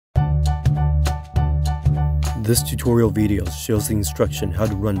This tutorial video shows the instruction how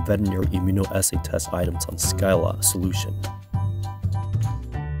to run veterinary immunoassay test items on skyla solution,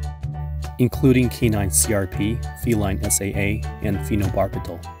 including canine cCRP, feline SAA, and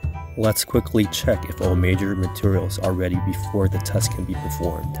phenobarbital. Let's quickly check if all major materials are ready before the test can be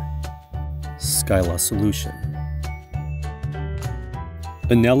performed. Skyla solution.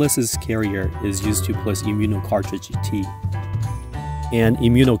 Analysis carrier is used to place immuno cartridge-T. And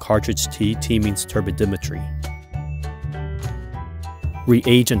immuno cartridge-T, T means turbidimetry.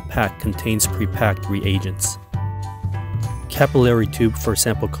 Reagent pack contains pre-packed reagents. Capillary tube for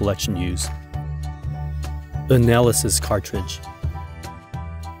sample collection use. Analysis cartridge.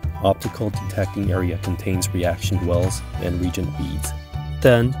 Optical detecting area contains reaction wells and reagent beads.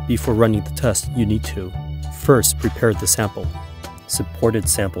 Then, before running the test, you need to first prepare the sample. Supported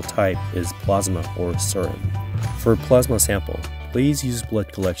sample type is plasma or serum. For plasma sample, please use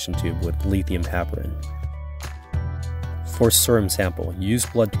blood collection tube with lithium heparin. For serum sample, use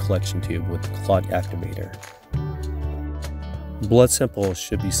blood collection tube with clot activator. Blood sample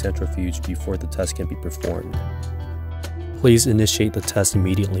should be centrifuged before the test can be performed. Please initiate the test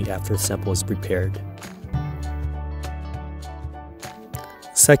immediately after the sample is prepared.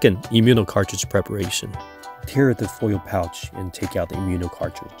 Second, immuno cartridge preparation. Tear the foil pouch and take out the immuno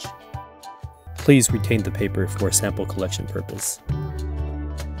cartridge. Please retain the paper for sample collection purpose.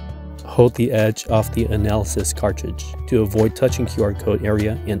 Hold the edge off the analysis cartridge to avoid touching QR code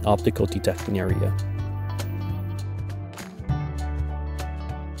area and optical detecting area.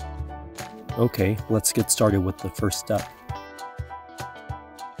 Okay, let's get started with the first step.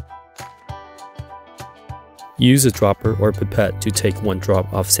 Use a dropper or pipette to take one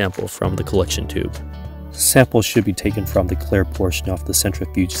drop of sample from the collection tube. Sample should be taken from the clear portion of the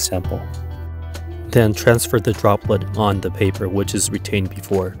centrifuge sample. Then transfer the droplet on the paper which is retained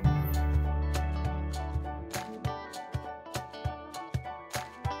before.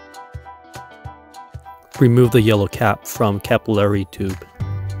 Remove the yellow cap from capillary tube.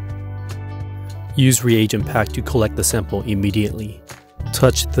 Use reagent pack to collect the sample immediately.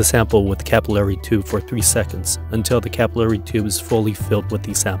 Touch the sample with capillary tube for 3 seconds until the capillary tube is fully filled with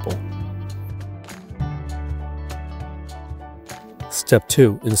the sample. Step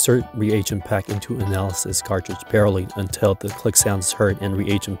 2. Insert reagent pack into analysis cartridge barely until the click sound is heard and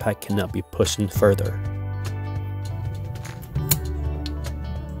reagent pack cannot be pushed in further.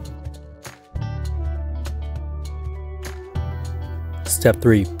 Step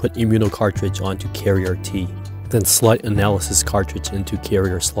 3. Put immuno cartridge onto carrier T. Then slide analysis cartridge into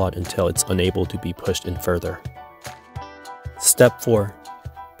carrier slot until it's unable to be pushed in further. Step 4.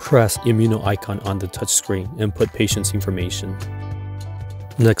 Press immuno icon on the touchscreen and put patient's information.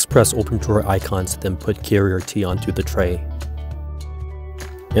 Next, press open drawer icons, then put carrier T onto the tray.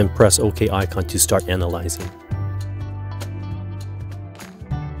 And press OK icon to start analyzing.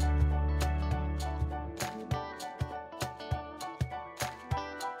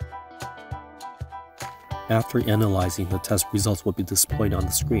 After analyzing, the test results will be displayed on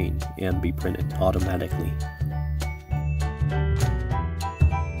the screen and be printed automatically.